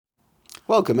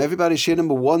Welcome, everybody. Shir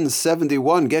number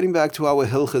 171, getting back to our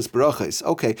Hilchas Brachos.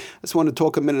 Okay, I just want to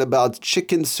talk a minute about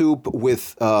chicken soup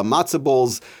with matzo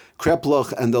balls,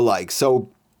 kreplach, and the like. So,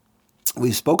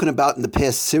 we've spoken about in the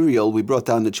past cereal. We brought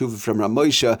down the tshuva from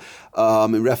Ramosha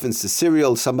in reference to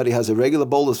cereal. Somebody has a regular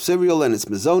bowl of cereal and it's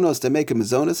mazonos. They make a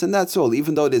mazonos and that's all,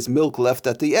 even though there's milk left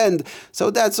at the end.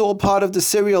 So that's all part of the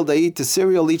cereal. They eat the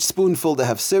cereal, each spoonful they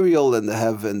have cereal and they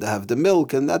have the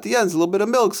milk. And at the end, it's a little bit of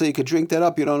milk, so you could drink that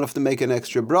up. You don't have to make an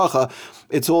extra bracha.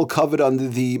 It's all covered under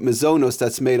the mazonos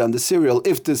that's made on the cereal,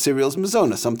 if the cereal is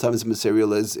mazonos. Sometimes the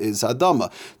cereal is adama,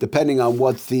 depending on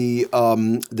what the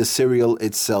cereal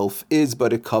itself is,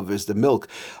 but it covers the milk.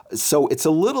 So it's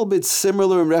a little bit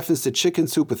similar in reference to chicken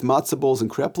soup with matzo balls and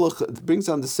kreplach. It brings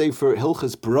on the Sefer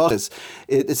Hilchas Brachos.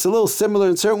 It's a little similar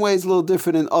in certain ways, a little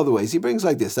different in other ways. He brings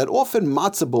like this, that often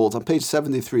matzo balls, on page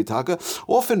 73, Taka,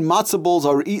 often matzo balls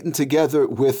are eaten together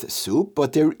with soup,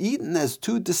 but they're eaten as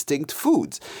two distinct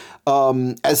foods.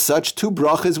 As such, two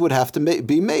brachas would have to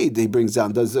be made. He brings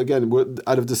down, again,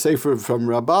 out of the Sefer from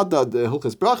Rabada, the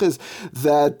Hilchas Brachos,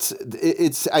 that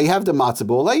I have the matzo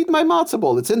ball, I eat my matzo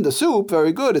ball, it's in the soup,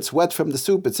 very good, it's wet from the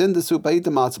soup, it's in the soup, I eat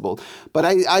the matzo ball. But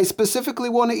I specifically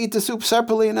want to eat the soup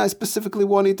separately, and I specifically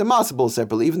want to eat the matzo ball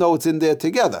separately, even though it's in there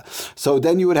together. So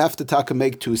then you would have to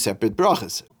make two separate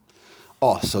brachas.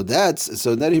 So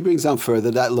then he brings down further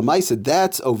that Lamaisa,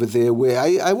 that's over there where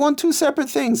I want two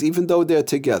separate things, even though they're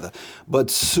together.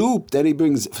 But soup, then he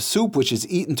brings soup which is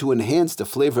eaten to enhance the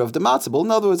flavor of the matzo ball.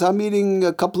 In other words, I'm eating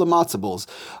a couple of matzo balls,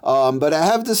 but I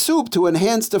have the soup to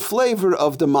enhance the flavor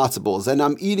of the matzo balls, and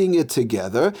I'm eating it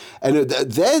together. And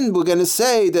then we're going to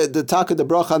say that the taka, the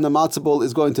bracha on the matzo ball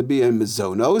is going to be in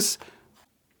mezonos.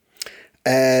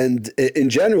 And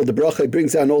in general, the bracha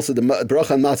brings down also the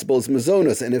bracha on matzo balls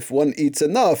mazonos. And if one eats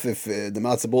enough, if the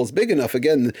matzo ball is big enough,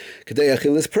 again, kedei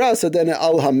achilas prasa, then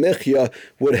al hamechya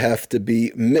would have to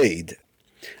be made.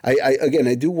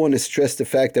 I do want to stress the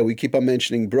fact that we keep on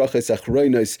mentioning brachas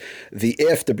achronos, the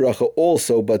after bracha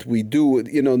also, but we do,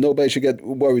 nobody should get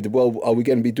worried. Well, are we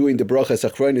going to be doing the brachas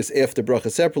achronos after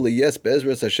bracha separately? Yes,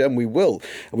 be'ezras Hashem, we will.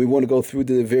 And we want to go through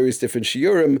the various different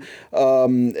shiurim,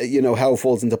 how it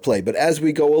falls into play. But as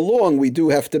we go along, we do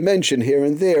have to mention here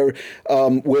and there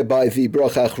whereby the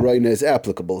bracha achronos is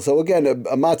applicable. So again, a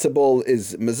matzah ball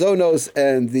is mazonos,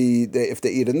 and if they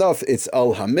eat enough, it's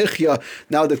al hamichya.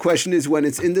 Now the question is when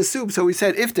it's in the soup. So we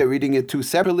said if they're eating it two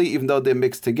separately, even though they're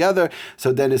mixed together,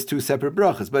 so then it's two separate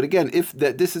brachas. But again,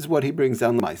 this is what he brings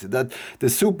down the Maisa, that the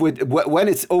soup, when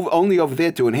it's only over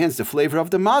there to enhance the flavor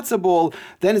of the matzah ball,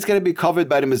 then it's going to be covered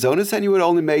by the mazonos, and you would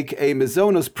only make a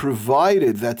mazonos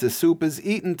provided that the soup is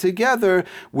eaten together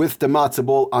with the matzah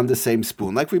ball on the same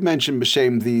spoon. Like we mentioned,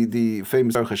 b'shem, the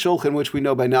famous Bercha Shulchan, which we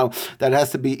know by now, that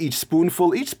has to be each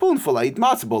spoonful. I eat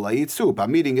matzah ball, I eat soup,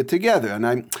 I'm eating it together, and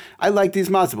I like these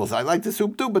matzah balls, I like the soup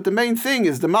too, but the main thing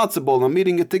is the matzah ball. I'm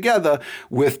eating it together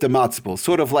with the matzah ball,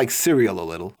 sort of like cereal a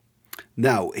little.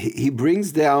 Now, he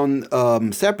brings down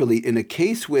separately, in a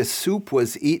case where soup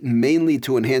was eaten mainly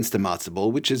to enhance the matzah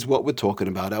ball, which is what we're talking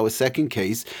about, our second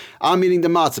case, I'm eating the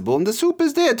matzah ball, and the soup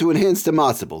is there to enhance the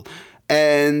matzah ball.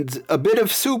 And a bit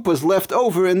of soup was left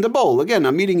over in the bowl. Again,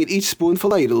 I'm eating it each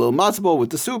spoonful. I eat a little matzah ball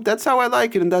with the soup. That's how I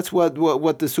like it, and that's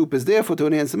what the soup is there for, to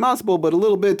enhance the matzah ball, but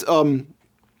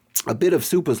a bit of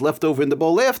soup was left over in the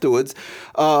bowl afterwards,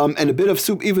 and a bit of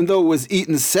soup, even though it was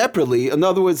eaten separately, in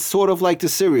other words, sort of like the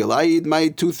cereal. I eat my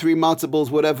 2-3 matzo balls,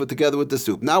 whatever, together with the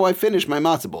soup. Now I finish my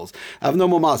matzo balls. I have no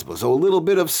more matzo balls. So a little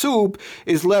bit of soup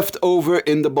is left over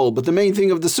in the bowl. But the main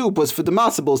thing of the soup was for the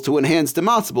matzo balls, to enhance the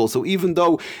matzo ball. So even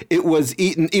though it was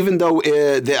eaten, even though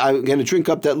I'm going to drink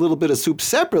up that little bit of soup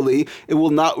separately, it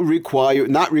will not require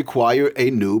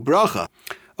a new bracha.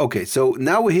 Okay, so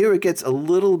now here it gets a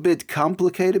little bit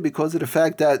complicated because of the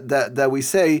fact that we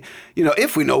say,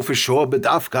 if we know for sure,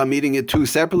 bedafka, I'm eating it two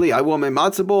separately, I want my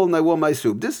matzah ball and I want my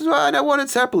soup. This is why I want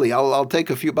it separately. I'll take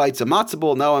a few bites of matzah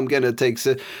ball. Now I'm going to take,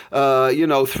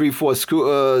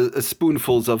 3-4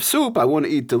 spoonfuls of soup. I want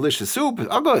to eat delicious soup.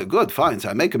 I'll go, good, fine. So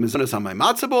I make a mizunas on my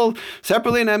matzah ball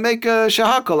separately, and I make a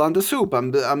shahakal on the soup.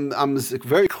 I'm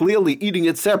very clearly eating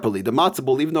it separately. The matzah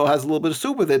ball, even though it has a little bit of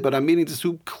soup with it, but I'm eating the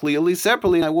soup clearly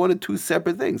separately. I wanted two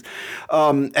separate things.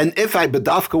 And if I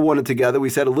bedafka wanted together, we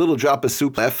said a little drop of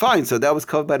soup left, fine. So that was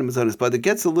covered by the mazonos. But it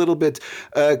gets a little bit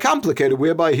complicated,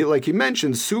 whereby, like he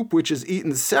mentioned, soup which is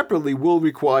eaten separately will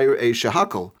require a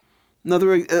shahakal. In other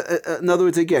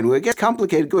words, again, where it gets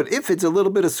complicated, good. If it's a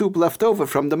little bit of soup left over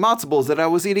from the matzo balls that I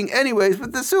was eating anyways,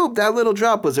 but the soup, that little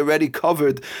drop was already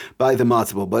covered by the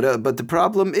matzo ball. But the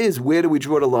problem is, where do we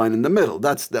draw the line in the middle?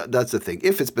 That's the thing.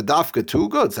 If it's bedafka two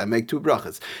goods, I make two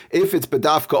brachas. If it's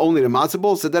bedafka only the matzo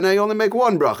ball, so then I only make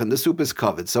one bracha, and the soup is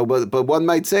covered. So, but one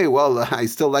might say, well, I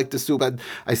still like the soup, and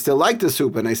I still like the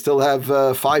soup, and I still have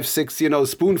 5-6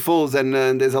 spoonfuls, and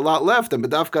there's a lot left, and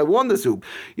bedafka I won the soup.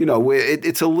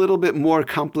 It's a little bit more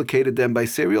complicated than by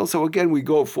cereal. So again, we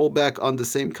fall back on the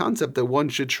same concept that one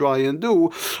should try and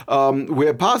do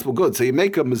where possible. Good. So you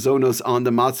make a mazonos on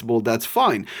the matzo ball, that's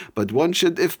fine. But one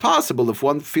should, if possible, if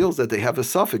one feels that they have a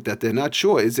suffix, that they're not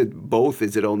sure, is it both?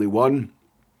 Is it only one?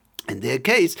 In their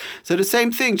case, so the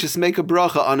same thing, just make a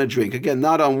bracha on a drink. Again,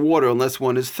 not on water unless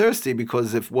one is thirsty,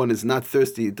 because if one is not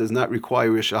thirsty, it does not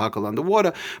require a shahakal on the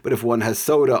water. But if one has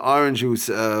soda, orange juice,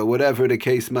 whatever the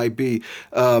case might be,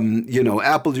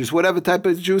 apple juice, whatever type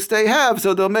of juice they have,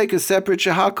 so they'll make a separate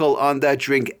shahakal on that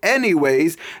drink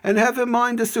anyways, and have in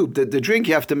mind the soup. The drink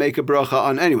you have to make a bracha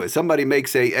on anyway. Somebody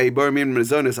makes a barmin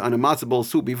mazonis on a matzo ball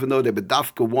soup, even though they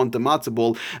bedafka want the matzo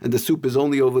ball, and the soup is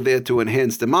only over there to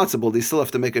enhance the matzo ball, they still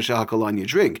have to make a shahakal on your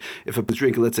drink. If a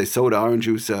drink, let's say soda, orange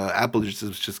juice, apple juice,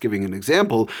 just giving an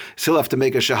example, still have to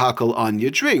make a shahakal on your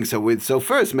drink. So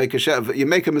first you make a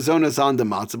mazonas on the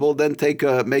matzo ball, then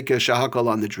make a shahakal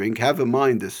on the drink, have in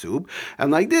mind the soup,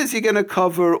 and like this you're going to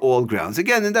cover all grounds.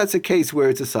 Again, and that's a case where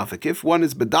it's a suffix. If one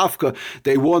is bedafka,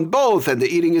 they want both, and they're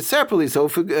eating it separately. So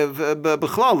if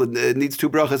b'chlal, it needs two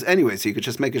brachas anyway. So you could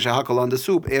just make a shahakal on the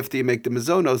soup after you make the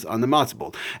mazonos on the matzo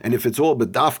ball. And if it's all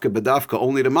bedafka,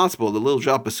 only the matzo ball, the little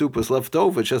drop of soup was left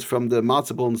over just from the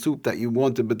matzo ball and soup that you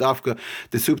wanted bedafka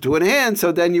the soup to enhance,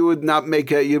 so then you would not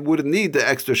you wouldn't need the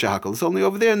extra shahakal. It's only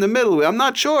over there in the middle. I'm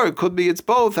not sure. It could be it's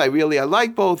both. I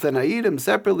like both, and I eat them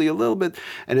separately a little bit,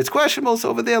 and it's questionable. So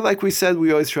over there, like we said,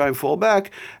 we always try and fall back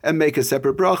and make a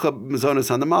separate bracha, mazonos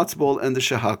on the matzo ball and the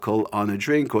shahakal on a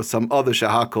drink or some other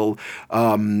shahakal.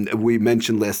 We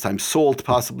mentioned last time salt,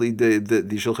 possibly the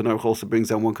Shulchan Aruch also brings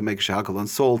down one can make a shahakal on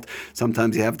salt.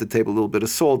 Sometimes you have to table a little bit of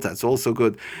salt. That's also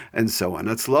good. And so on.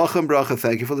 Atzlach and bracha.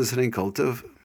 Thank you for listening. Kol tov.